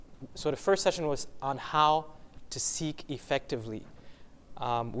So the first session was on how to seek effectively.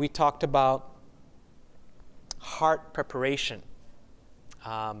 We talked about heart preparation.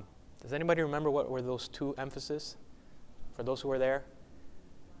 Does anybody remember what were those two emphases for those who were there?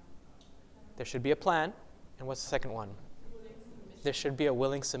 There should be a plan. And what's the second one? There should be a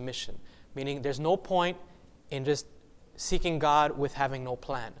willing submission. Meaning there's no point in just seeking God with having no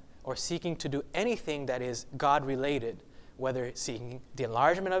plan, or seeking to do anything that is God-related, whether it's seeking the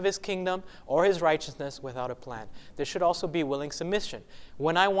enlargement of His kingdom or His righteousness without a plan. There should also be willing submission.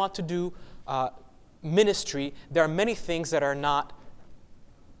 When I want to do ministry, there are many things that are not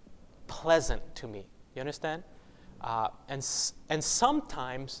pleasant to me. You understand? And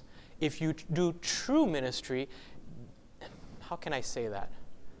sometimes, if you do true ministry, how can I say that?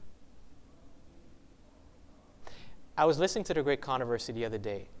 I was listening to The Great Controversy the other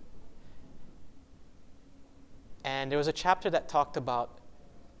day, and there was a chapter that talked about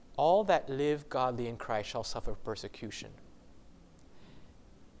all that live godly in Christ shall suffer persecution.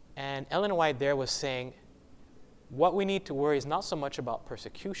 And Ellen White there was saying, what we need to worry is not so much about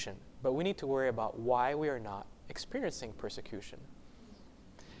persecution, but we need to worry about why we are not experiencing persecution.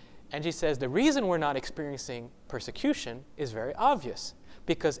 And she says the reason we're not experiencing persecution is very obvious,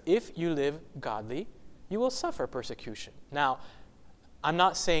 because if you live godly, you will suffer persecution. Now, I'm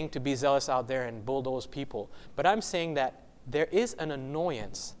not saying to be zealous out there and bulldoze people, but I'm saying that there is an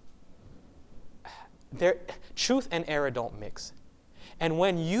annoyance. Truth and error don't mix. And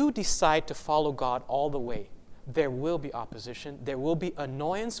when you decide to follow God all the way, there will be opposition. There will be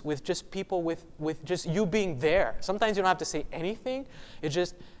annoyance with just people with just you being there. Sometimes you don't have to say anything. It's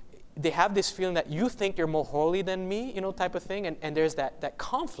just, they have this feeling that you think you're more holy than me, type of thing. And there's that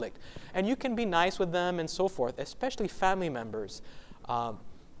conflict. And you can be nice with them and so forth, especially family members.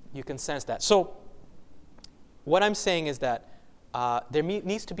 You can sense that. So what I'm saying is that there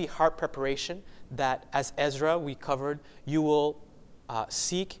needs to be heart preparation, that as Ezra we covered, you will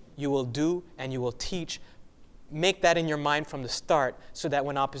seek, you will do, and you will teach. Make that in your mind from the start so that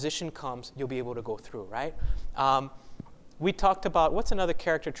when opposition comes, you'll be able to go through, right? We talked about, what's another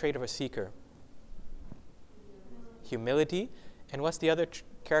character trait of a seeker? Humility. And what's the other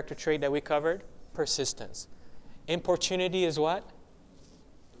character trait that we covered? Persistence. Importunity is what?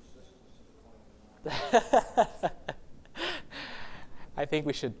 I think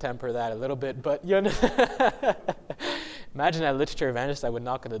we should temper that a little bit, but imagine a literature evangelist. I would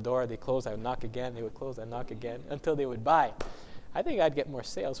knock on the door, they close, I would knock again, they would close, I'd knock again, until they would buy. I think I'd get more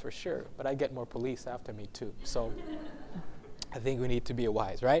sales for sure, but I'd get more police after me too. So I think we need to be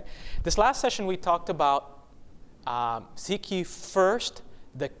wise, right? This last session we talked about seek ye first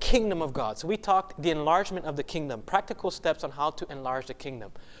the kingdom of God. So we talked the enlargement of the kingdom, practical steps on how to enlarge the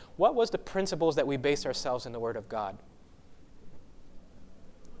kingdom. What was the principles that we based ourselves in the Word of God?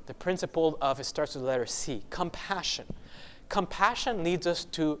 The principle of, it starts with the letter C, compassion. Compassion leads us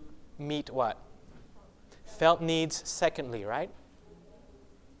to meet what? Felt needs secondly, right?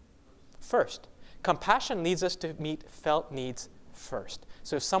 First. Compassion leads us to meet felt needs first.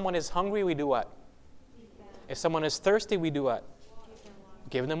 So if someone is hungry, we do what? If someone is thirsty, we do what?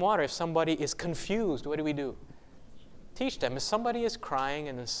 Give them water. If somebody is confused, what do? Teach them. If somebody is crying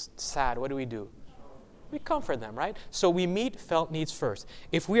and is sad, what do? We comfort them, right? So we meet felt needs first.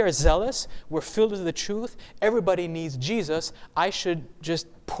 If we are zealous, we're filled with the truth, everybody needs Jesus, I should just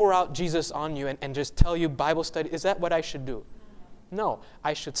pour out Jesus on you and just tell you Bible study. Is that what I should do? No.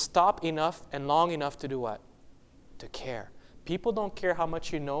 I should stop enough and long enough to do what? To care. People don't care how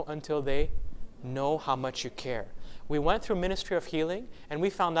much you know until they know how much you care. We went through Ministry of Healing, and we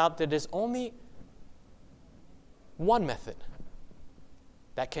found out that there's only one method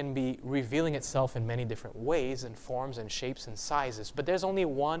that can be revealing itself in many different ways and forms and shapes and sizes. But there's only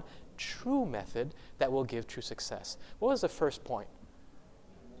one true method that will give true success. What was the first point?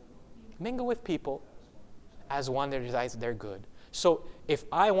 Mingle with people as one that decides they're good. So if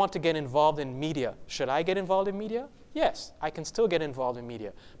I want to get involved in media, should I get involved in media? Yes, I can still get involved in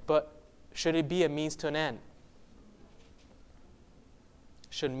media. But should it be a means to an end?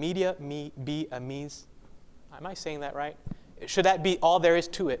 Should media be a means? Am I saying that right? Should that be all there is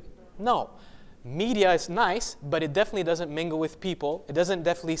to it? No. Media is nice, but it definitely doesn't mingle with people. It doesn't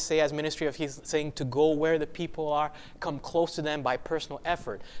definitely say, as Ministry of He's saying, to go where the people are, come close to them by personal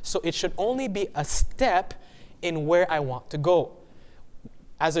effort. So it should only be a step in where I want to go.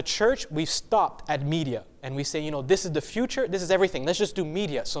 As a church, we've stopped at media, and we say, this is the future, this is everything. Let's just do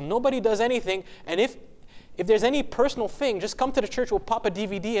media. So nobody does anything, and if there's any personal thing, just come to the church, we'll pop a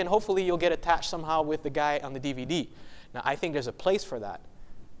DVD, and hopefully you'll get attached somehow with the guy on the DVD. Now, I think there's a place for that,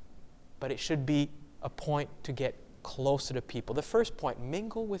 but it should be a point to get close to the people. The first point,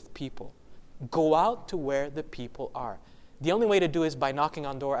 mingle with people. Go out to where the people are. The only way to do it is by knocking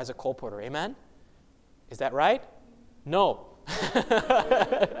on door as a colporteur. Amen? Is that right? No.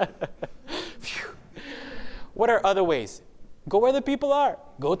 What are other ways? Go where the people are.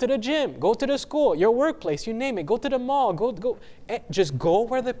 Go to the gym. Go to the school, your workplace, you name it. Go to the mall. Just go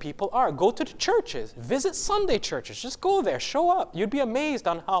where the people are. Go to the churches. Visit Sunday churches. Just go there. Show up. You'd be amazed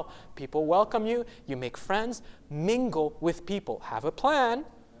on how people welcome you. You make friends. Mingle with people. Have a plan.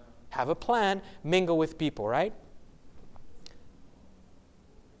 Have a plan. Mingle with people, right?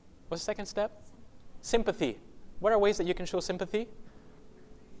 What's the second step? Sympathy. What are ways that you can show sympathy?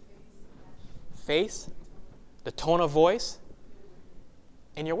 Face, the tone of voice,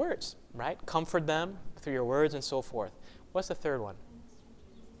 and your words, right? Comfort them through your words and so forth. What's the third one?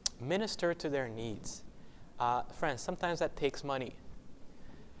 Minister to their needs. Friends, sometimes that takes money.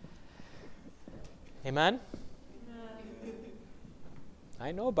 Amen?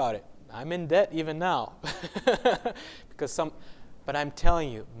 I know about it. I'm in debt even now. But I'm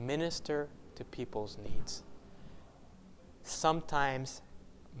telling you, minister to people's needs. Sometimes,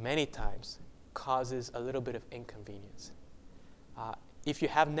 many times, causes a little bit of inconvenience. If you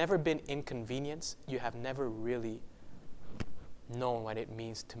have never been inconvenienced, you have never really known what it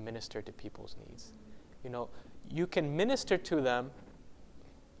means to minister to people's needs. You know, you can minister to them,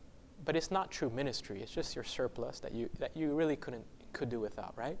 but it's not true ministry. It's just your surplus that you really could do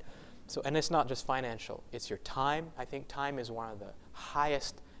without, right? So, and it's not just financial. It's your time. I think time is one of the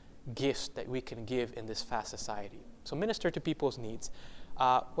highest gifts that we can give in this fast society. So minister to people's needs.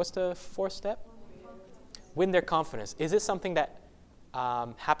 What's the fourth step? Win their confidence. Is it something that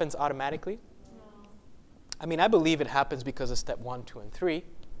happens automatically? No. I mean, I believe it happens because of step 1, 2, and 3,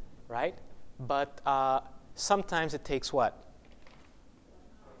 right? But sometimes it takes what?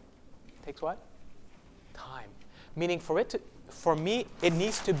 It takes what? Time. Meaning for me, it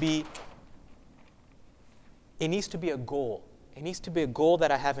needs to be a goal. It needs to be a goal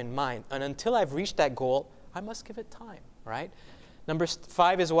that I have in mind. And until I've reached that goal, I must give it time, right? Number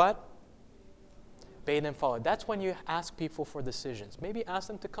 5 is what? Obey and follow. That's when you ask people for decisions. Maybe ask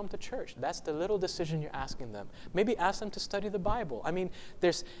them to come to church. That's the little decision you're asking them. Maybe ask them to study the Bible. I mean,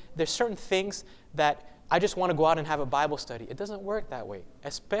 there's certain things that I just want to go out and have a Bible study. It doesn't work that way,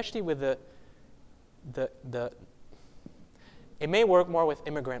 especially with it may work more with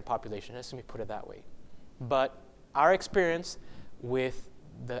immigrant population, let me put it that way. But our experience with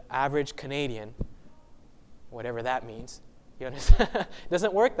the average Canadian, whatever that means, you understand? It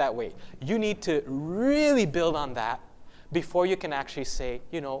doesn't work that way. You need to really build on that before you can actually say,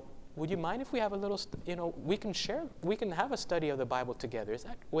 would you mind if we have a little, we can have a study of the Bible together.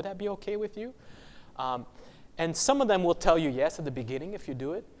 Would that be okay with you? And some of them will tell you yes at the beginning if you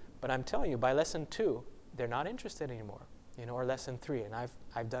do it, but I'm telling you, by lesson 2, they're not interested anymore, or lesson 3. And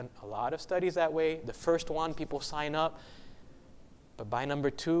I've done a lot of studies that way. The first one, people sign up, but by number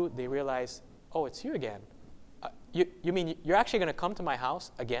 2, they realize, oh, it's you again. You mean you're actually going to come to my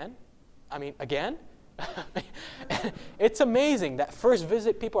house again? I mean, again? It's amazing. That first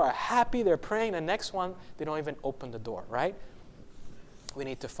visit, people are happy, they're praying. The next one, they don't even open the door, right? We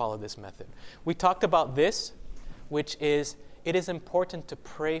need to follow this method. We talked about this, which is, it is important to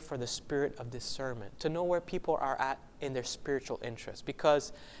pray for the spirit of discernment, to know where people are at in their spiritual interests,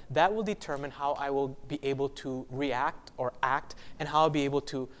 because that will determine how I will be able to react or act and how I'll be able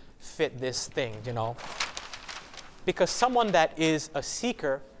to fit this thing, Because someone that is a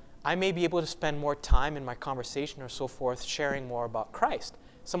seeker, I may be able to spend more time in my conversation or so forth sharing more about Christ.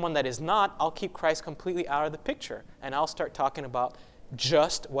 Someone that is not, I'll keep Christ completely out of the picture, and I'll start talking about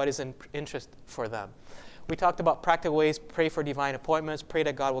just what is in interest for them. We talked about practical ways, pray for divine appointments, pray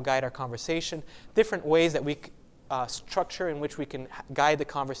that God will guide our conversation, different ways that we structure in which we can guide the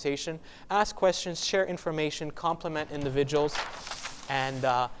conversation, ask questions, share information, compliment individuals. And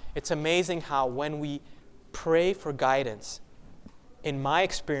it's amazing how when we pray for guidance, in my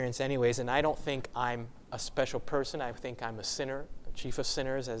experience anyways, and I don't think I'm a special person, I think I'm a sinner, a chief of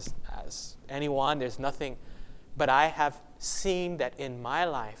sinners as anyone, there's nothing, but I have seen that in my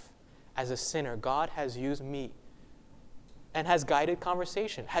life as a sinner, God has used me and has guided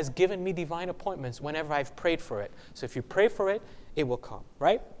conversation, has given me divine appointments whenever I've prayed for it. So if you pray for it, it will come,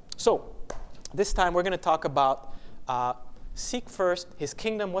 right? So this time we're going to talk about seek first His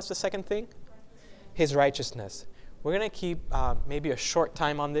kingdom. What's the second thing? His righteousness. We're going to keep maybe a short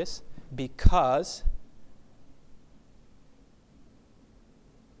time on this because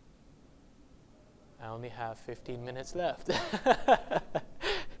I only have 15 minutes left.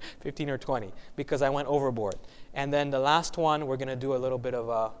 15 or 20 because I went overboard. And then the last one, we're going to do a little bit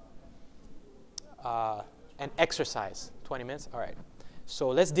of a And exercise. 20 minutes? All right. So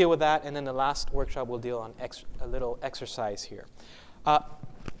let's deal with that, and then the last workshop we'll deal on a little exercise here.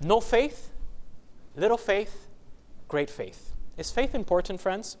 No faith, little faith, great faith. Is faith important,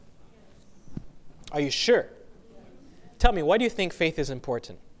 friends? Are you sure? Tell me, why do you think faith is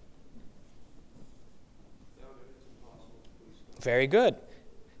important? Very good.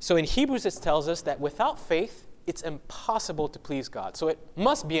 So in Hebrews it tells us that without faith, it's impossible to please God. So it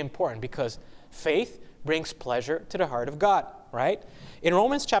must be important because faith brings pleasure to the heart of God, right? In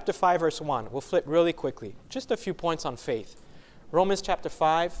Romans chapter 5, verse 1, we'll flip really quickly. Just a few points on faith. Romans chapter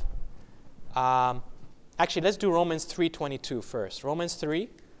 5. Actually, let's do Romans 3:22 first. Romans 3.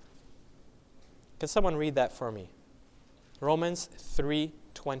 Can someone read that for me? Romans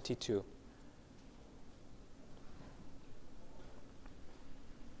 3:22.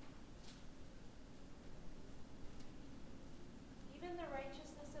 Even the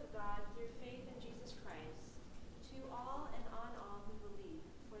righteousness of God through faith in Jesus Christ, to all and on all who believe,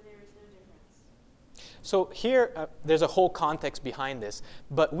 for there is no difference. So here, there's a whole context behind this.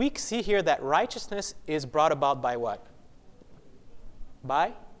 But we see here that righteousness is brought about by what?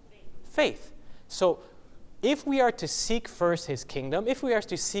 By faith. So if we are to seek first his kingdom, if we are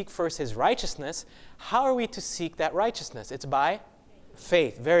to seek first his righteousness, how are we to seek that righteousness? It's by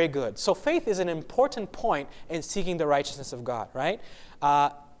faith. Very good. So faith is an important point in seeking the righteousness of God, right?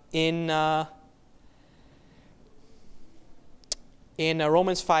 In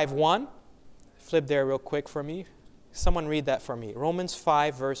Romans 5:1, flip there real quick for me. Someone read that for me. Romans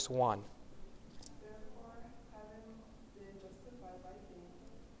 5, verse 1. Therefore, having been justified by faith,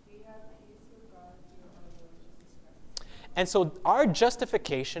 we have peace with God through our Lord Jesus Christ. And so our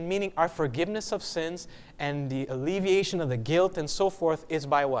justification, meaning our forgiveness of sins and the alleviation of the guilt and so forth, is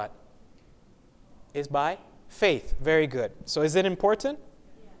by what? Is by faith. Very good. So is it important?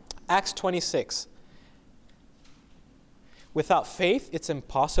 Yeah. Acts 26. Without faith, it's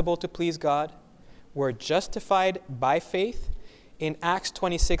impossible to please God. We're justified by faith. In Acts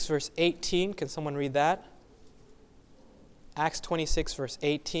 26, verse 18, can someone read that? Acts 26, verse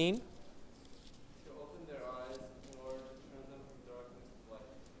 18. To open their eyes in order to turn them from darkness to light,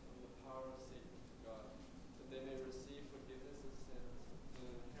 from the power of Satan to God, that they may receive forgiveness of sins and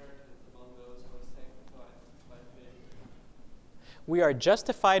an inheritance among those who are sanctified by faith. We are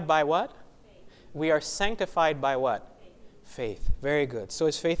justified by what? Faith. We are sanctified by what? Faith. Very good. So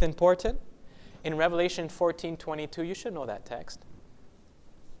is faith important? In Revelation 14:22, you should know that text.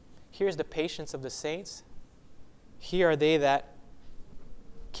 Here's the patience of the saints. Here are they that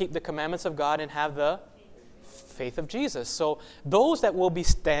keep the commandments of God and have the faith of Jesus. So those that will be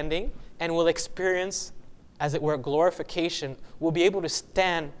standing and will experience, as it were, glorification, will be able to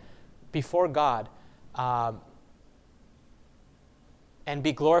stand before God and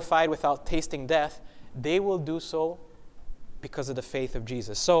be glorified without tasting death. They will do so because of the faith of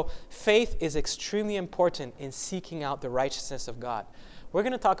Jesus. So faith is extremely important in seeking out the righteousness of God. We're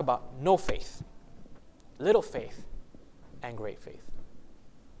going to talk about no faith, little faith, and great faith.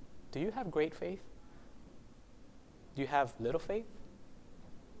 Do you have great faith? Do you have little faith?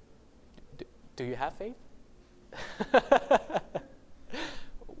 Do you have faith?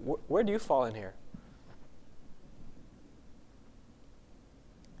 Where do you fall in here?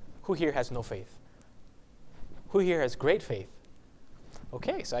 Who here has no faith? Who here has great faith?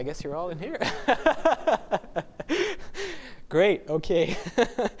 Okay, so I guess you're all in here. Great, okay.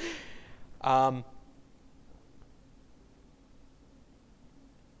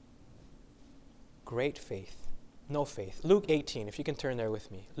 Great faith, no faith. Luke 18, if you can turn there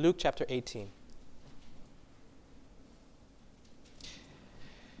with me. Luke chapter 18.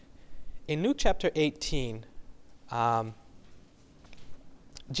 In Luke chapter 18,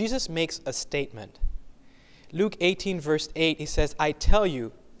 Jesus makes a statement. Luke 18, verse 8, he says, I tell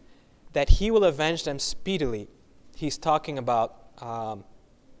you that he will avenge them speedily. He's talking about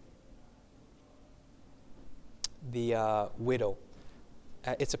the widow.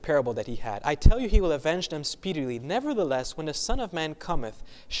 It's a parable that he had. I tell you, he will avenge them speedily. Nevertheless, when the Son of Man cometh,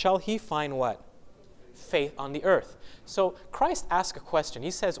 shall he find what? Faith on the earth. So Christ asks a question.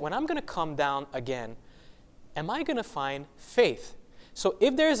 He says, when I'm going to come down again, am I going to find faith? So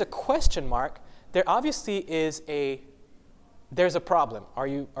if there is a question mark, there obviously is there's a problem. Are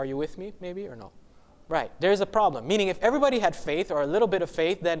you with me, maybe, or no? Right, there's a problem. Meaning if everybody had faith or a little bit of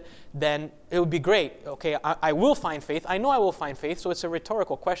faith, then it would be great. Okay, I will find faith. I know I will find faith, so it's a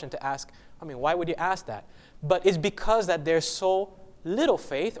rhetorical question to ask. I mean, why would you ask that? But it's because that there's so little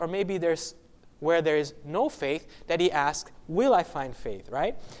faith, or maybe there's where there is no faith, that he asks, will I find faith,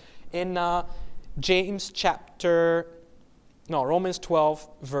 right? In Romans 12,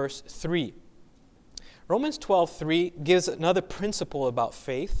 verse 3. Romans 12:3 gives another principle about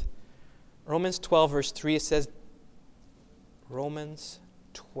faith. Romans 12, verse 3, it says, Romans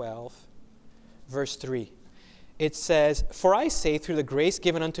 12, verse 3. It says, "For I say, through the grace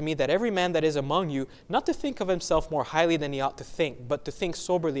given unto me, that every man that is among you, not to think of himself more highly than he ought to think, but to think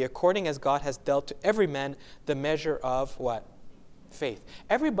soberly, according as God has dealt to every man the measure of" what? Faith.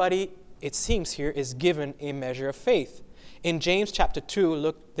 Everybody, it seems here, is given a measure of faith. In James chapter 2,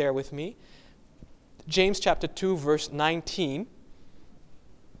 look there with me. James chapter 2, verse 19.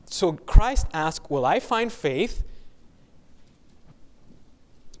 So Christ asked, will I find faith?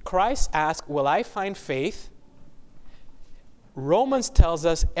 Christ asked, will I find faith? Romans tells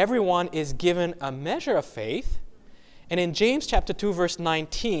us everyone is given a measure of faith. And in James chapter 2, verse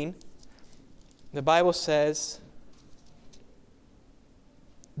 19, the Bible says,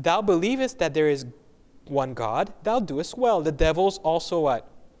 "Thou believest that there is one God, thou doest well. The devils also what?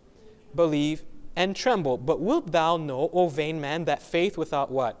 Believe and tremble. But wilt thou know, O vain man, that faith without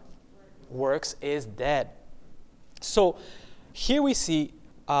what? Works is dead." So here we see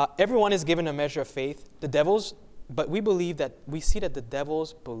everyone is given a measure of faith. But we see that the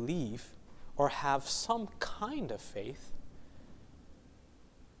devils believe or have some kind of faith.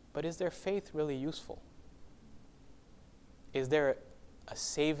 But is their faith really useful? Is there a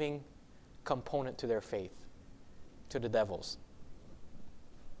saving component to their faith, to the devils?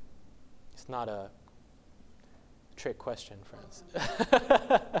 It's not a trick question, friends.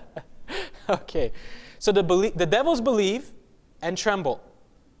 Okay. So the devils believe and tremble,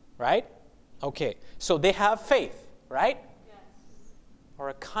 right? Okay. So they have faith, right? Yes. Or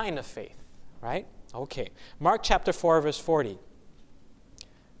a kind of faith, right? Okay. Mark chapter 4, verse 40.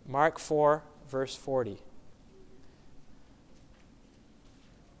 Mark 4, verse 40.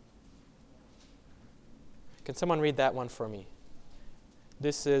 Can someone read that one for me?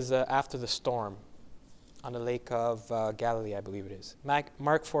 This is after the storm on the lake of Galilee, I believe it is. Mark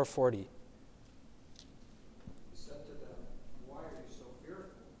 4:40. He said to them, "Why are you so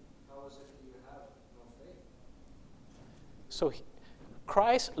fearful? How is it that you have no faith?" So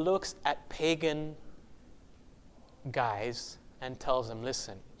Christ looks at pagan guys and tells them,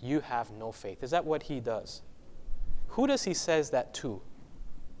 listen, you have no faith. Is that what he does? Who does he says that to?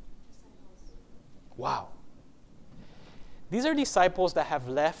 Wow. These are disciples that have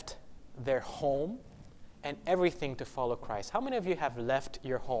left their home and everything to follow Christ. How many of you have left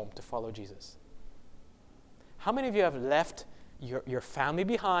your home to follow Jesus? How many of you have left your family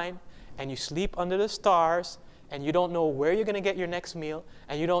behind and you sleep under the stars and you don't know where you're going to get your next meal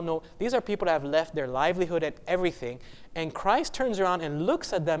and you don't know? These are people that have left their livelihood and everything. And Christ turns around and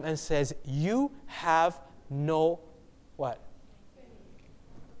looks at them and says, you have no what?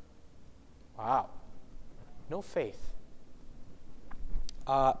 Wow. No faith.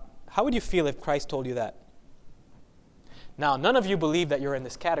 How would you feel if Christ told you that? Now, none of you believe that you're in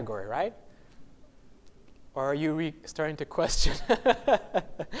this category, right? Or are you starting to question?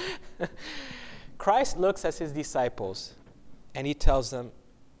 Christ looks at his disciples and he tells them,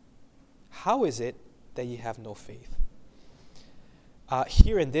 how is it that you have no faith?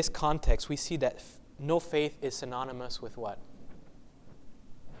 Here in this context, we see that no faith is synonymous with what?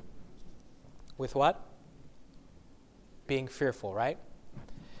 With what? Being fearful, right?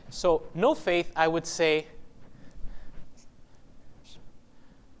 So, no faith, I would say,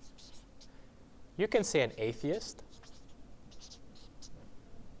 you can say an atheist.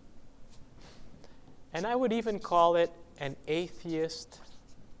 And I would even call it an atheist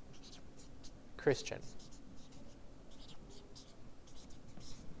Christian.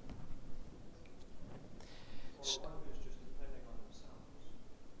 Or one who's just depending on themselves.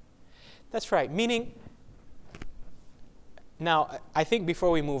 That's right. Meaning, now, I think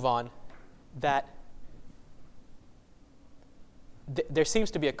before we move on, that there seems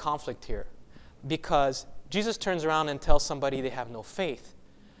to be a conflict here. Because Jesus turns around and tells somebody they have no faith.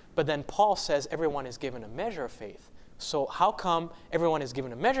 But then Paul says everyone is given a measure of faith. So how come everyone is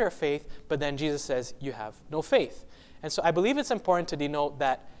given a measure of faith, but then Jesus says you have no faith? And so I believe it's important to denote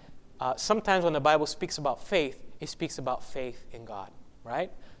that sometimes when the Bible speaks about faith, it speaks about faith in God,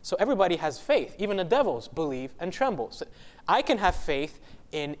 right? So everybody has faith. Even the devils believe and tremble. So I can have faith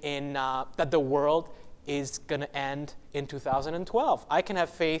in that the world is going to end in 2012. I can have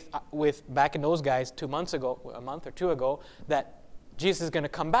faith with, back in those guys 2 months ago, a month or two ago, that Jesus is going to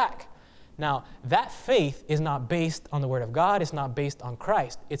come back. Now, that faith is not based on the Word of God. It's not based on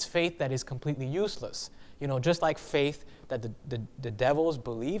Christ. It's faith that is completely useless. You know, just like faith that the devils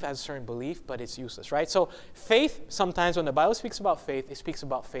believe, has a certain belief, but it's useless, right? So faith, sometimes when the Bible speaks about faith, it speaks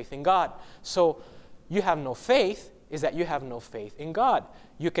about faith in God. So you have no faith is that you have no faith in God.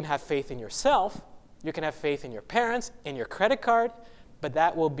 You can have faith in yourself, You can have faith in your parents, in your credit card, but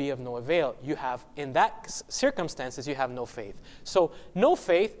that will be of no avail. You have, in that circumstances, you have no faith. So no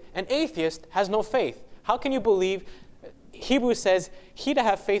faith, an atheist has no faith. How can you believe? Hebrews says, he that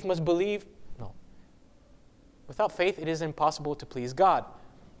have faith must believe. No. Without faith, it is impossible to please God.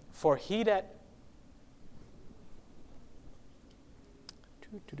 For he that...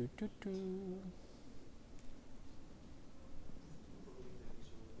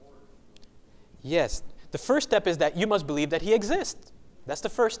 Yes. The first step is that you must believe that he exists. That's the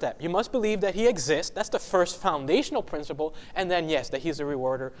first step. You must believe that he exists. That's the first foundational principle. And then, yes, that he's a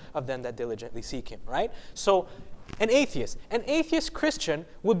rewarder of them that diligently seek him, right? So, an atheist Christian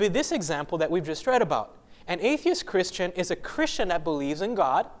would be this example that we've just read about. An atheist Christian is a Christian that believes in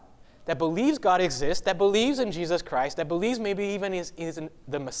God, that believes God exists, that believes in Jesus Christ, that believes maybe even is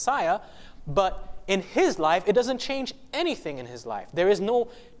the Messiah, but in his life, it doesn't change anything in his life. There is no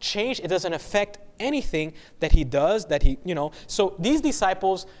change. It doesn't affect anything that he does, So these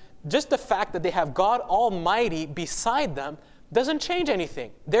disciples, just the fact that they have God Almighty beside them doesn't change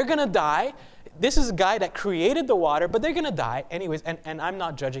anything. They're going to die. This is a guy that created the water, but they're going to die anyways. And I'm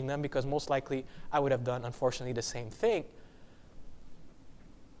not judging them because most likely I would have done, unfortunately, the same thing.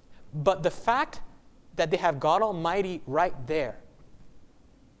 But the fact that they have God Almighty right there,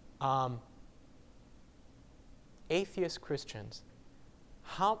 atheist Christians,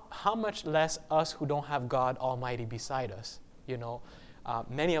 how much less us who don't have God Almighty beside us?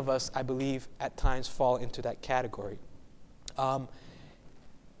 Many of us, I believe, at times fall into that category.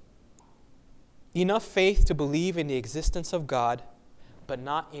 Enough faith to believe in the existence of God, but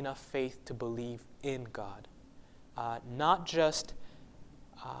not enough faith to believe in God. Not just,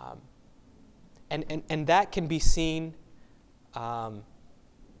 and that can be seen.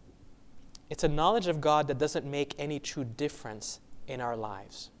 It's a knowledge of God that doesn't make any true difference in our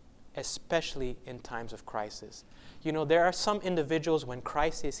lives, especially in times of crisis. There are some individuals when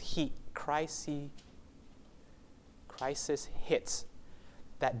crisis hits,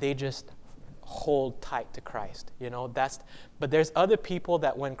 that they just hold tight to Christ. But there's other people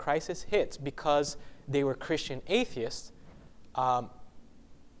that when crisis hits, because they were Christian atheists,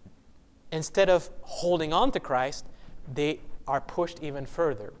 instead of holding on to Christ, they are pushed even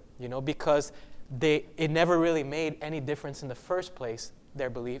further. Because it never really made any difference in the first place, their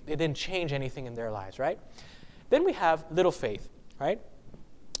belief. It didn't change anything in their lives, right? Then we have little faith, right?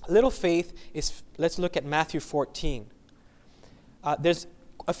 Little faith is, let's look at Matthew 14. There's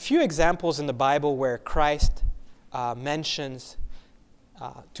a few examples in the Bible where Christ mentions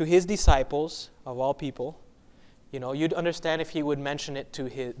to his disciples, of all people, you'd understand if he would mention it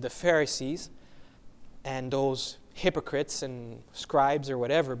to the Pharisees and those hypocrites and scribes or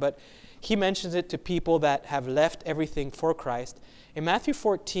whatever, but he mentions it to people that have left everything for Christ. In Matthew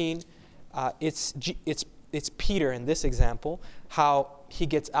 14, it's Peter in this example, how he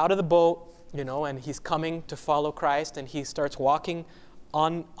gets out of the boat, and he's coming to follow Christ, and he starts walking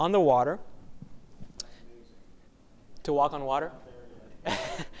on the water. To walk on water?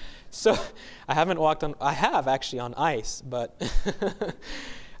 So I have actually on ice, but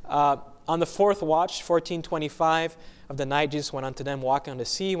on the fourth watch, 14:25 of the night, Jesus went unto them walking on the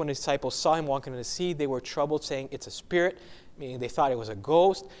sea. When the disciples saw him walking on the sea, they were troubled, saying, "It's a spirit," meaning they thought it was a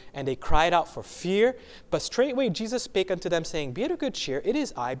ghost, and they cried out for fear. But straightway Jesus spake unto them, saying, "Be of good cheer, it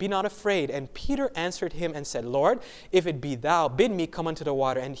is I, be not afraid." And Peter answered him and said, "Lord, if it be thou, bid me come unto the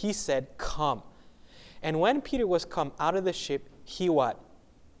water." And he said, "Come." And when Peter was come out of the ship, he what?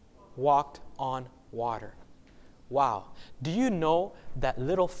 Walked on water. Wow. Do you know that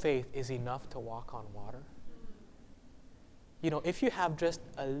little faith is enough to walk on water? If you have just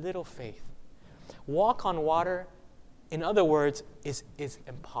a little faith, walk on water, in other words, is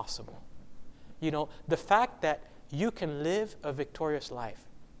impossible. The fact that you can live a victorious life,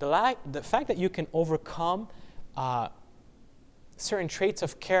 the fact that you can overcome certain traits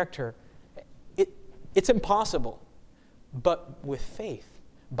of character, it's impossible. But with faith,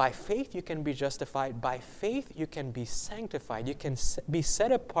 by faith you can be justified. By faith you can be sanctified. You can be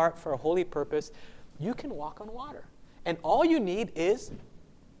set apart for a holy purpose. You can walk on water. And all you need is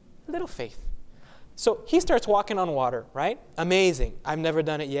little faith. So he starts walking on water, right? Amazing. I've never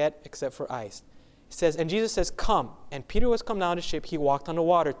done it yet except for ice. He says, and Jesus says, "Come." And Peter was come down to the ship. He walked on the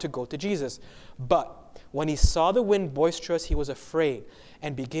water to go to Jesus. But when he saw the wind boisterous, he was afraid.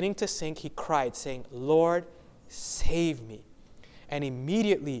 And beginning to sink, he cried, saying, "Lord, save me." And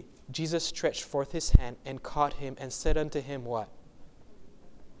immediately Jesus stretched forth his hand and caught him and said unto him, what?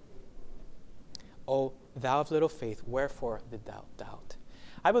 "O thou of little faith, wherefore did thou doubt?"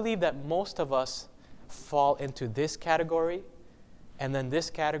 I believe that most of us fall into this category and then this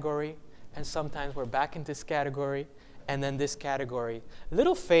category, and sometimes we're back in this category, and then this category.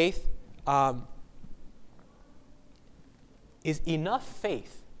 Little faith is enough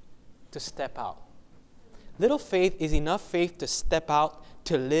faith to step out. Little faith is enough faith to step out,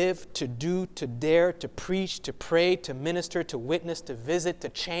 to live, to do, to dare, to preach, to pray, to minister, to witness, to visit, to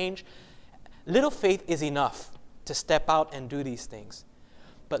change. Little faith is enough to step out and do these things.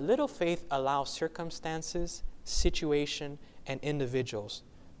 But little faith allows circumstances, situation, and individuals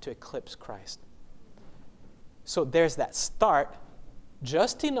to eclipse Christ. So there's that start,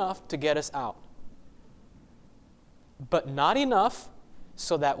 just enough to get us out, but not enough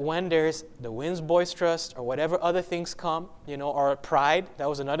so that when there's the wind's boisterous or whatever other things come, or pride, that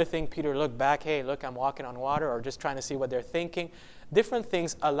was another thing. Peter looked back, hey, look, I'm walking on water, or just trying to see what they're thinking. Different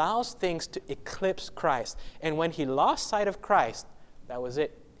things allows things to eclipse Christ. And when he lost sight of Christ, that was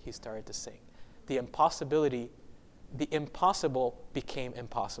it. He started to sink. The impossible became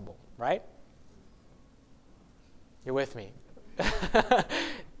impossible, right? You're with me.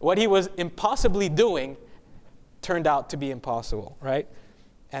 What he was impossibly doing turned out to be impossible, right?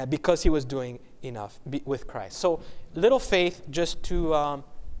 Because he was doing enough with Christ. So little faith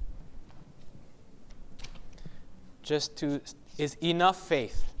is enough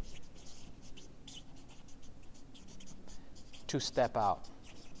faith to step out.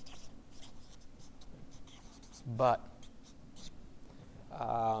 But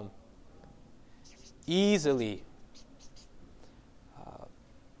easily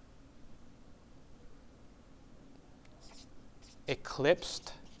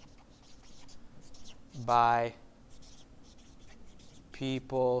eclipsed by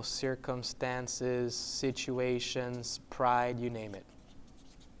people, circumstances, situations, pride, you name it.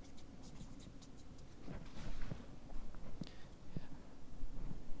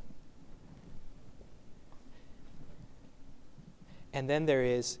 And then there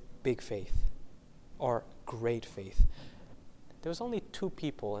is big faith, or great faith. There was only 2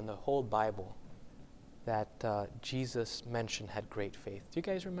 people in the whole Bible that Jesus mentioned had great faith. Do you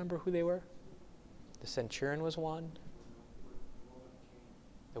guys remember who they were? The centurion was one.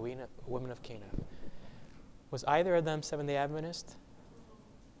 The women of Canaan. Was either of them Seventh-day Adventist?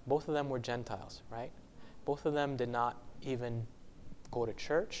 Both of them were Gentiles, right? Both of them did not even go to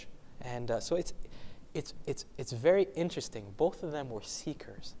church. And so it's very interesting. Both of them were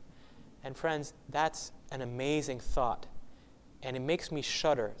seekers. And friends, that's an amazing thought. And it makes me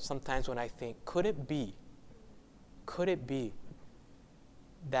shudder sometimes when I think, could it be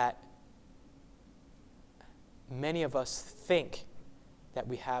that many of us think that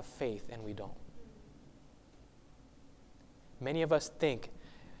we have faith and we don't? Many of us think,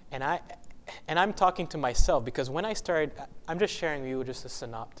 and I'm talking to myself, because when I started, I'm just sharing with you just a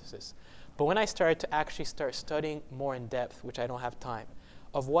synopsis, but when I started to actually start studying more in depth, which I don't have time,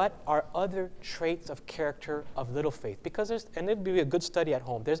 of what are other traits of character of little faith. Because and it'd be a good study at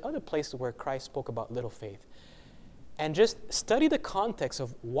home. There's other places where Christ spoke about little faith. And just study the context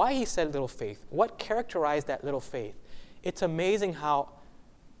of why he said little faith. What characterized that little faith? It's amazing how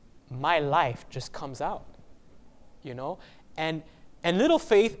my life just comes out, And little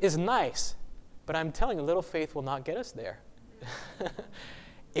faith is nice. But I'm telling you, little faith will not get us there.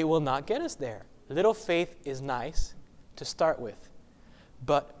 It will not get us there. Little faith is nice to start with.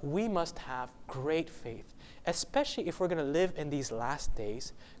 But we must have great faith, especially if we're going to live in these last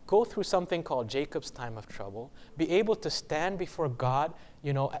days, go through something called Jacob's time of trouble, be able to stand before God,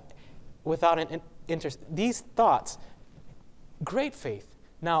 without an interest. These thoughts, great faith.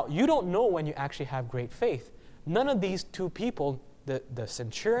 Now, you don't know when you actually have great faith. None of these 2 people, the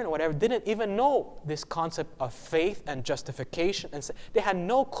centurion or whatever, didn't even know this concept of faith and justification. And they had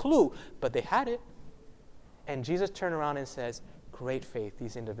no clue, but they had it. And Jesus turned around and says, great faith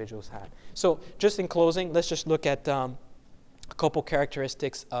these individuals had. So just in closing, let's just look at a couple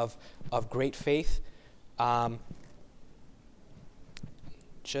characteristics of great faith.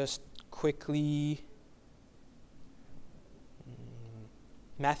 Just quickly,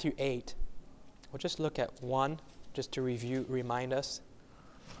 Matthew 8. We'll just look at one, just to remind us.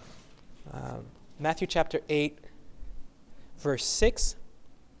 Matthew chapter 8, verse 6.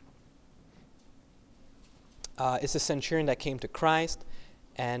 It's a centurion that came to Christ,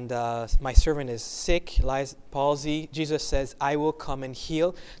 and my servant is sick, lies palsy. Jesus says, I will come and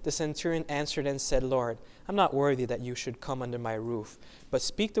heal. The centurion answered and said, Lord, I'm not worthy that you should come under my roof, but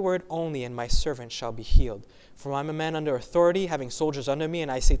speak the word only, and my servant shall be healed. For I'm a man under authority, having soldiers under me,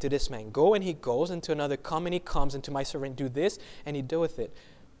 and I say to this man, go, and he goes, and to another, come, and he comes, and to my servant, do this, and he doeth it.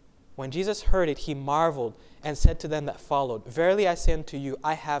 When Jesus heard it, he marveled, and said to them that followed, verily I say unto you,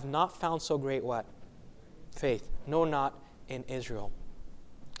 I have not found so great what? Faith. No, not in Israel.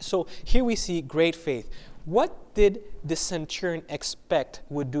 So here we see great faith. What did the centurion expect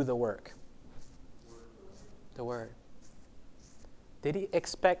would do the work? The Word. Did he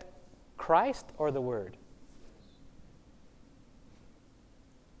expect Christ or the Word?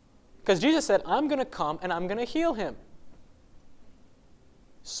 Because Jesus said, I'm going to come and I'm going to heal him.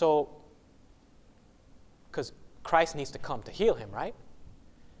 So, because Christ needs to come to heal him, right?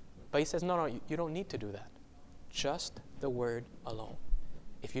 But he says, no, you don't need to do that. Just the Word alone.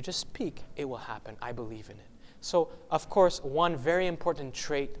 If you just speak, it will happen. I believe in it. So, of course, one very important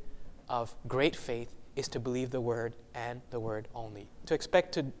trait of great faith is to believe the Word and the Word only. To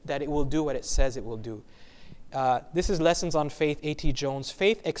expect that it will do what it says it will do. This is Lessons on Faith, A.T. Jones.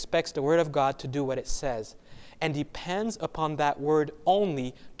 Faith expects the Word of God to do what it says and depends upon that Word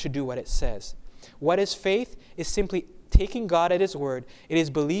only to do what it says. What is faith? Is simply taking God at His word. It is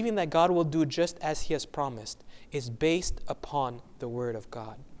believing that God will do just as He has promised. It's based upon the Word of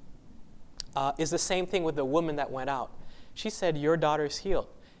God. It's the same thing with the woman that went out. She said, your daughter is healed.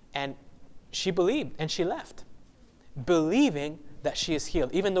 And she believed and she left, believing that she is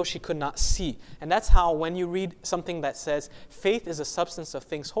healed, even though she could not see. And that's how when you read something that says, faith is a substance of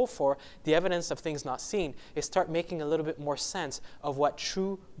things hoped for, the evidence of things not seen, it starts making a little bit more sense of what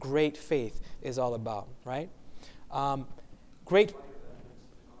true great faith is all about, right? Great.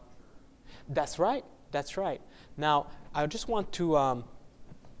 That's right. That's right. Now, I just want to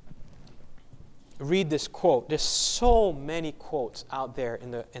read this quote. There's so many quotes out there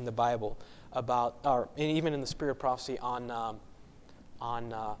in the Bible about, or even in the Spirit of Prophecy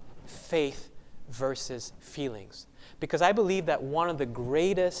on faith versus feelings, because I believe that one of the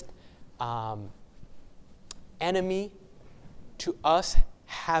greatest enemy to us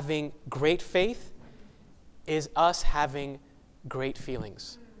having great faith is us having great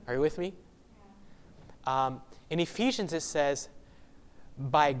feelings. Are you with me? In Ephesians it says,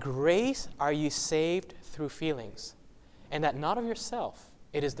 by grace are you saved through feelings, and that not of yourself,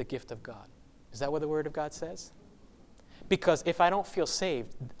 it is the gift of God. Is that what the Word of God says? Because if I don't feel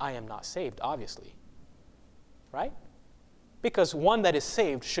saved, I am not saved, obviously. Right? Because one that is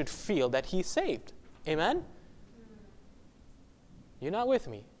saved should feel that he's saved. Amen? You're not with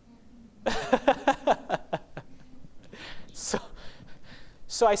me.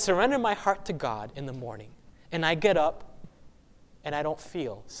 So I surrender my heart to God in the morning, and I get up, and I don't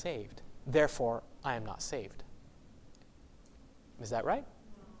feel saved. Therefore, I am not saved. Is that right?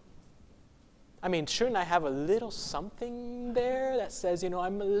 I mean, shouldn't I have a little something there that says,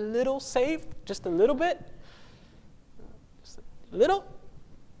 I'm a little saved? Just a little bit? Just a little?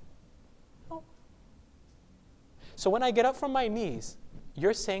 No. So when I get up from my knees,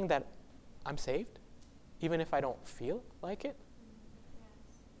 you're saying that I'm saved? Even if I don't feel like it?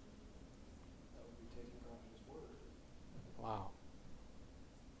 That would be taking God at His word. Wow.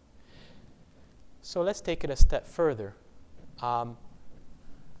 So let's take it a step further.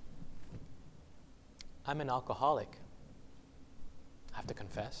 I'm an alcoholic. I have to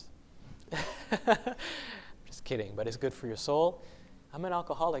confess. Just kidding, but it's good for your soul. I'm an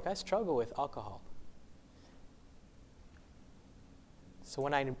alcoholic. I struggle with alcohol. So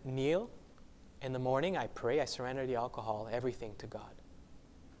when I kneel in the morning, I pray, I surrender the alcohol, everything to God.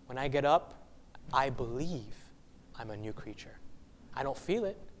 When I get up, I believe I'm a new creature. I don't feel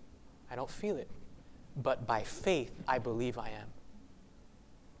it. I don't feel it. But by faith, I believe I am.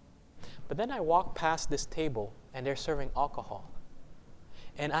 But then I walk past this table and they're serving alcohol.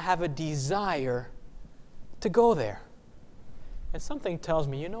 And I have a desire to go there. And something tells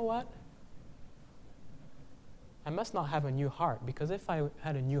me, you know what? I must not have a new heart, because if I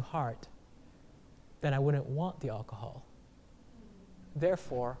had a new heart, then I wouldn't want the alcohol.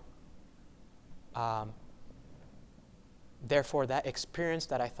 Therefore, that experience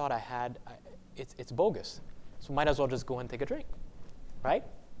that I thought I had, it's bogus. So might as well just go and take a drink, right?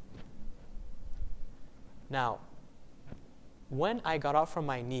 Now, when I got up from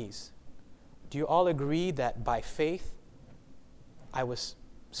my knees, do you all agree that by faith, I was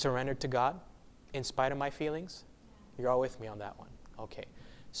surrendered to God in spite of my feelings? You're all with me on that one. Okay.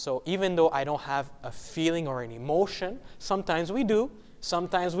 So even though I don't have a feeling or an emotion, sometimes we do,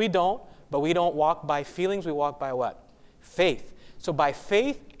 sometimes we don't, but we don't walk by feelings, we walk by what? Faith. So by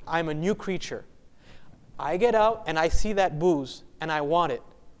faith, I'm a new creature. I get out and I see that booze and I want it.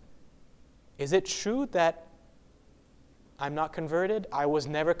 Is it true that I'm not converted? I was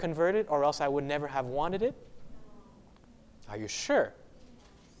never converted, or else I would never have wanted it? Are you sure?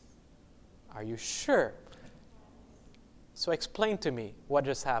 Are you sure? So explain to me what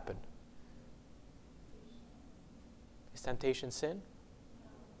just happened. Is temptation sin?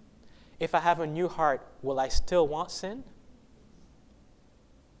 If I have a new heart, will I still want sin?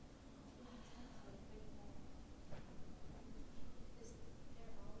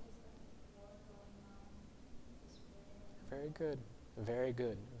 good. Very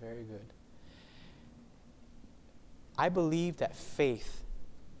good. Very good. I believe that faith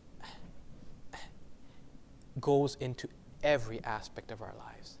goes into every aspect of our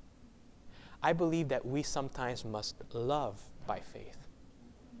lives. I believe that we sometimes must love by faith.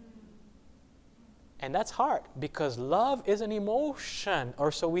 And that's hard because love is an emotion,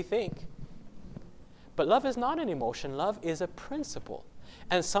 or so we think. But love is not an emotion. Love is a principle.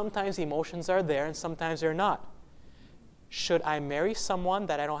 And sometimes emotions are there and sometimes they're not. Should I marry someone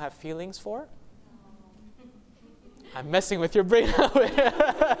that I don't have feelings for? I'm messing with your brain.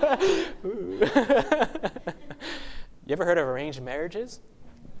 You ever heard of arranged marriages?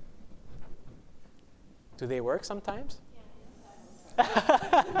 Do they work sometimes?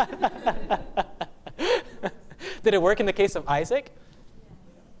 Did it work in the case of Isaac?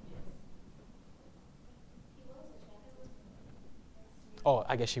 Oh,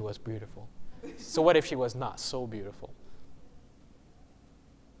 I guess she was beautiful. So what if she was not so beautiful?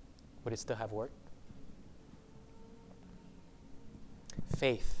 Would it still have worked?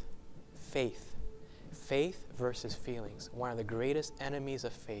 Faith. Faith. Faith versus feelings. One of the greatest enemies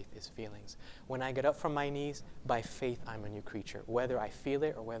of faith is feelings. When I get up from my knees, by faith I'm a new creature, whether I feel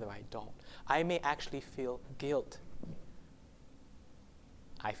it or whether I don't. I may actually feel guilt.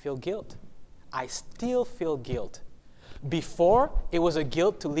 I feel guilt. I still feel guilt. Before, it was a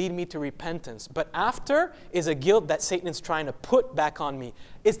guilt to lead me to repentance. But after is a guilt that Satan is trying to put back on me.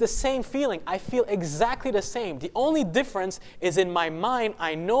 It's the same feeling. I feel exactly the same. The only difference is in my mind,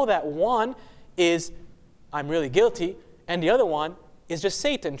 I know that one is I'm really guilty, and the other one is just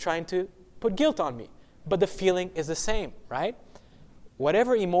Satan trying to put guilt on me. But the feeling is the same, right?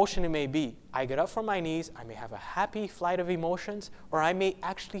 Whatever emotion it may be, I get up from my knees, I may have a happy flight of emotions, or I may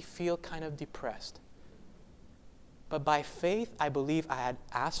actually feel kind of depressed. But by faith, I believe I had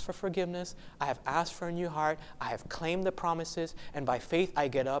asked for forgiveness, I have asked for a new heart, I have claimed the promises, and by faith I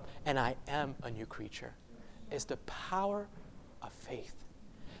get up and I am a new creature. It's the power of faith.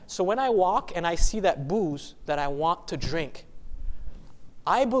 So when I walk and I see that booze that I want to drink,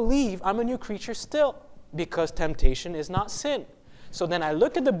 I believe I'm a new creature still because temptation is not sin. So then I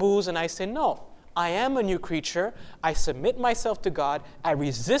look at the booze and I say, no, I am a new creature. I submit myself to God. I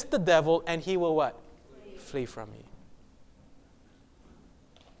resist the devil and he will what? Flee from me.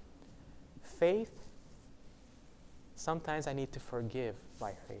 Faith, sometimes I need to forgive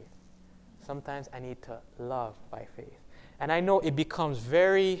by faith. Sometimes I need to love by faith. And I know it becomes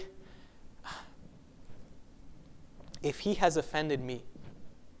very, if he has offended me,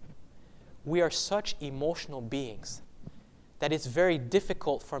 we are such emotional beings that it's very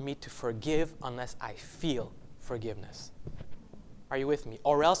difficult for me to forgive unless I feel forgiveness. Are you with me?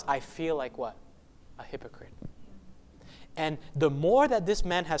 Or else I feel like what? A hypocrite. And the more that this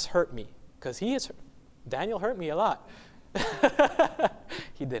man has hurt me, because Daniel hurt me a lot.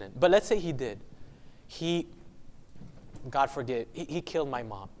 He didn't. But let's say he did. God forgive, he killed my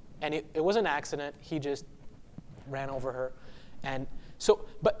mom. And it was an accident. He just ran over her. And so,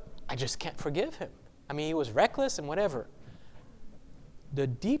 but I just can't forgive him. I mean, he was reckless and whatever. The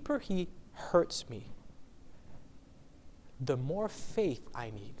deeper he hurts me, the more faith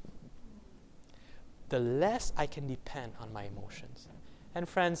I need. The less I can depend on my emotions. And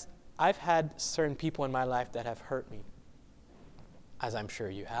friends, I've had certain people in my life that have hurt me, as I'm sure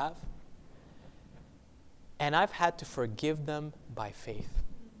you have. And I've had to forgive them by faith.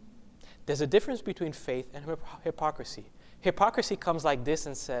 There's a difference between faith and hypocrisy. Hypocrisy comes like this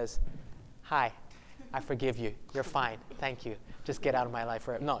and says, hi, I forgive you. You're fine. Thank you. Just get out of my life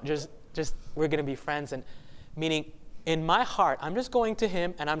forever. No, just we're going to be friends. And meaning, in my heart, I'm just going to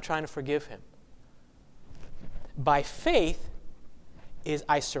him and I'm trying to forgive him. By faith is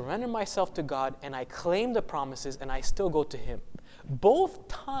I surrender myself to God and I claim the promises and I still go to him. Both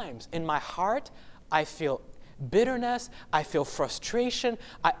times in my heart, I feel bitterness, I feel frustration,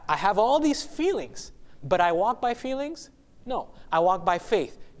 I have all these feelings, but I walk by feelings? No, I walk by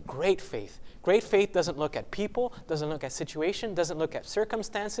faith. Great faith. Great faith doesn't look at people, doesn't look at situation, doesn't look at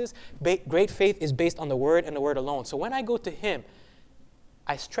circumstances. Great faith is based on the word and the word alone. So when I go to him,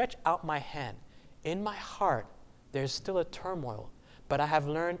 I stretch out my hand. In my heart, there's still a turmoil, but I have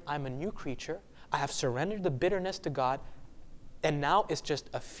learned I'm a new creature. I have surrendered the bitterness to God, and now it's just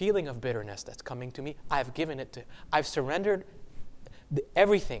a feeling of bitterness that's coming to me. I've given it to, I've surrendered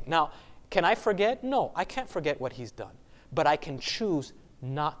everything. Now, can I forget? No, I can't forget what he's done, but I can choose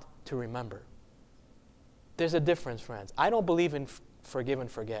not to remember. There's a difference, friends. I don't believe in forgive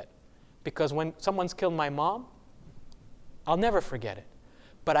and forget, because when someone's killed my mom, I'll never forget it,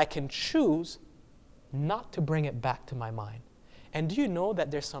 but I can choose not to bring it back to my mind. And do you know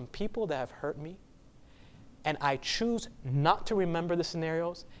that there's some people that have hurt me? and I choose not to remember the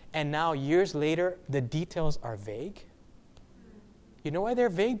scenarios, and now years later, the details are vague? You know why they're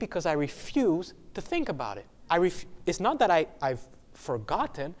vague? Because I refuse to think about it. It's not that I've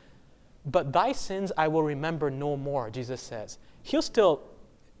forgotten, but thy sins I will remember no more, Jesus says. He's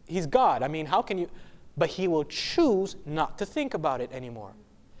God. I mean, how can you? But he will choose not to think about it anymore.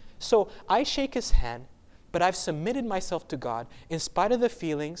 So I shake his hand, but I've submitted myself to God. In spite of the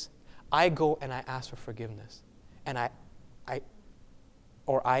feelings, I go and I ask for forgiveness. And I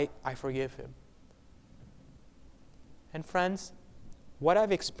forgive him. And friends, what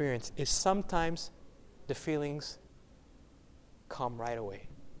I've experienced is sometimes the feelings come right away.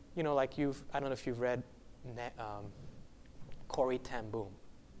 You know, like I don't know if you've read Corrie ten Boom.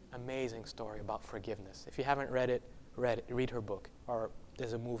 Amazing story about forgiveness. If you haven't read it, read her book. Or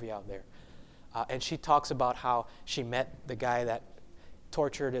there's a movie out there. And she talks about how she met the guy that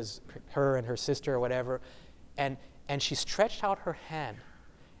tortured her and her sister or whatever. And she stretched out her hand.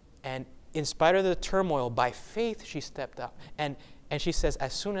 And in spite of the turmoil, by faith, she stepped up. And she says,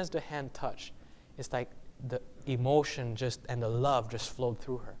 as soon as the hand touched, it's like the emotion and the love just flowed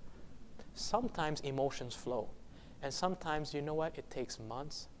through her. Sometimes emotions flow. And sometimes, you know what? It takes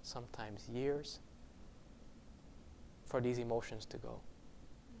months, sometimes years, for these emotions to go.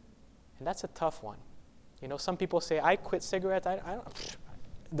 And that's a tough one. You know, some people say, I quit cigarettes.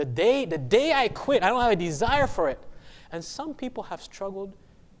 The day I quit, I don't have a desire for it. And some people have struggled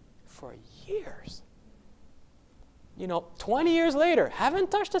for years. You know, 20 years later,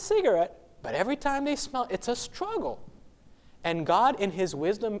 haven't touched a cigarette, but every time they smell, it's a struggle. And God, in his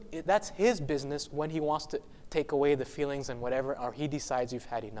wisdom, that's his business when he wants to take away the feelings and whatever, or he decides you've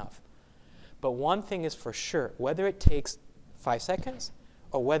had enough. But one thing is for sure, whether it takes 5 seconds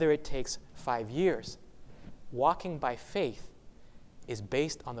or whether it takes 5 years, walking by faith is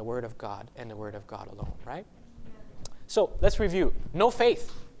based on the Word of God and the Word of God alone, right? So let's review. No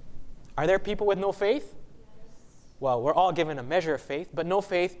faith. Are there people with no faith? Well, we're all given a measure of faith, but no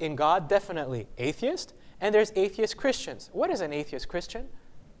faith in God, definitely. Atheist, and there's atheist Christians. What is an atheist Christian?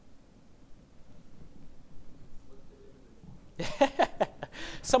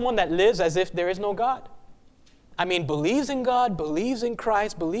 Someone that lives as if there is no God. I mean, believes in God, believes in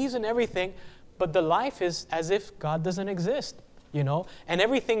Christ, believes in everything, but the life is as if God doesn't exist, you know? And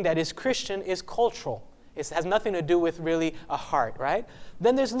everything that is Christian is cultural. It has nothing to do with really a heart, right?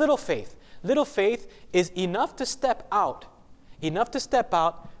 Then there's little faith. Little faith is enough to step out,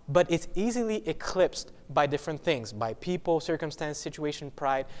 but it's easily eclipsed by different things, by people, circumstance, situation,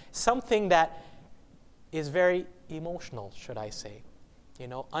 pride, something that is very emotional, should I say. You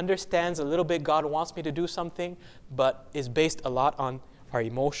know, understands a little bit God wants me to do something, but is based a lot on our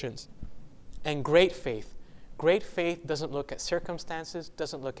emotions. And great faith. Great faith doesn't look at circumstances,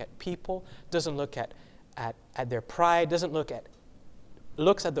 doesn't look at people, doesn't look at their pride,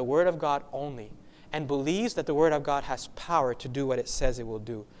 looks at the Word of God only, and believes that the Word of God has power to do what it says it will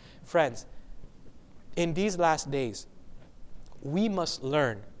do. Friends, in these last days, we must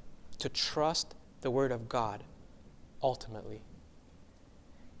learn to trust the Word of God ultimately.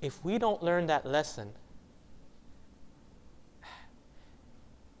 If we don't learn that lesson,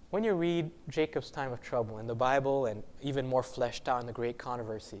 when you read Jacob's time of trouble in the Bible and even more fleshed out in the Great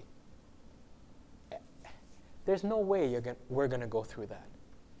Controversy, there's no way we're going to go through that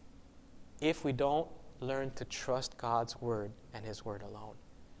if we don't learn to trust God's Word and His Word alone.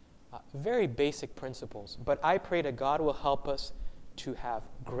 Very basic principles, but I pray that God will help us to have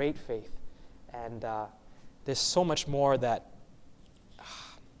great faith. And there's so much more that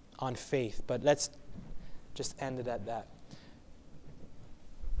on faith, but let's just end it at that.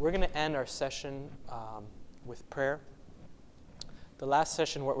 We're going to end our session with prayer. The last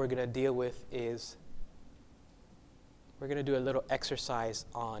session, what we're going to deal with is we're going to do a little exercise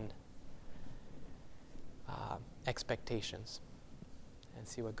on expectations and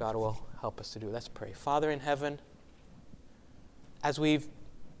see what God will help us to do. Let's pray. Father in heaven, as we've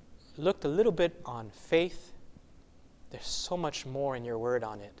looked a little bit on faith, there's so much more in your word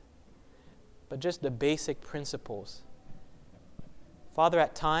on it. But just the basic principles. Father,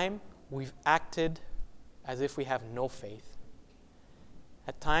 at times we've acted as if we have no faith.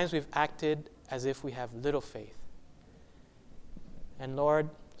 At times we've acted as if we have little faith. And Lord,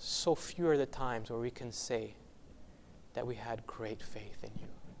 so few are the times where we can say that we had great faith in you,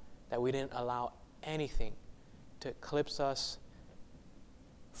 that we didn't allow anything to eclipse us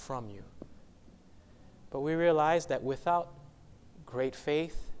from you. But we realize that without great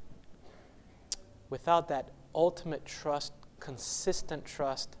faith, without that ultimate trust, consistent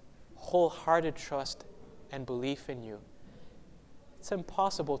trust, wholehearted trust and belief in you, it's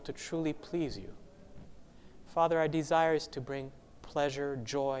impossible to truly please you. Father, our desire is to bring pleasure,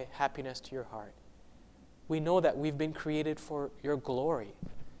 joy, happiness to your heart. We know that we've been created for your glory.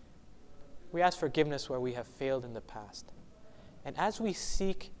 We ask forgiveness where we have failed in the past. And as we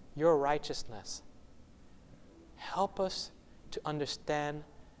seek your righteousness, help us to understand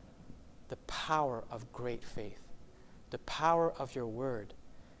the power of great faith, the power of your word.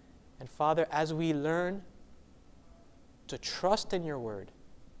 And Father, as we learn to trust in your word,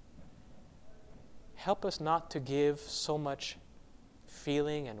 help us not to give so much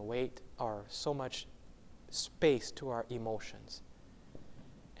feeling and weight or so much space to our emotions.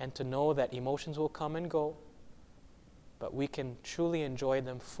 And to know that emotions will come and go, but we can truly enjoy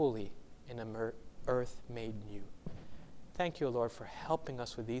them fully in an earth made new. Thank you, Lord, for helping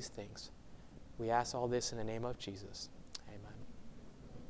us with these things. We ask all this in the name of Jesus.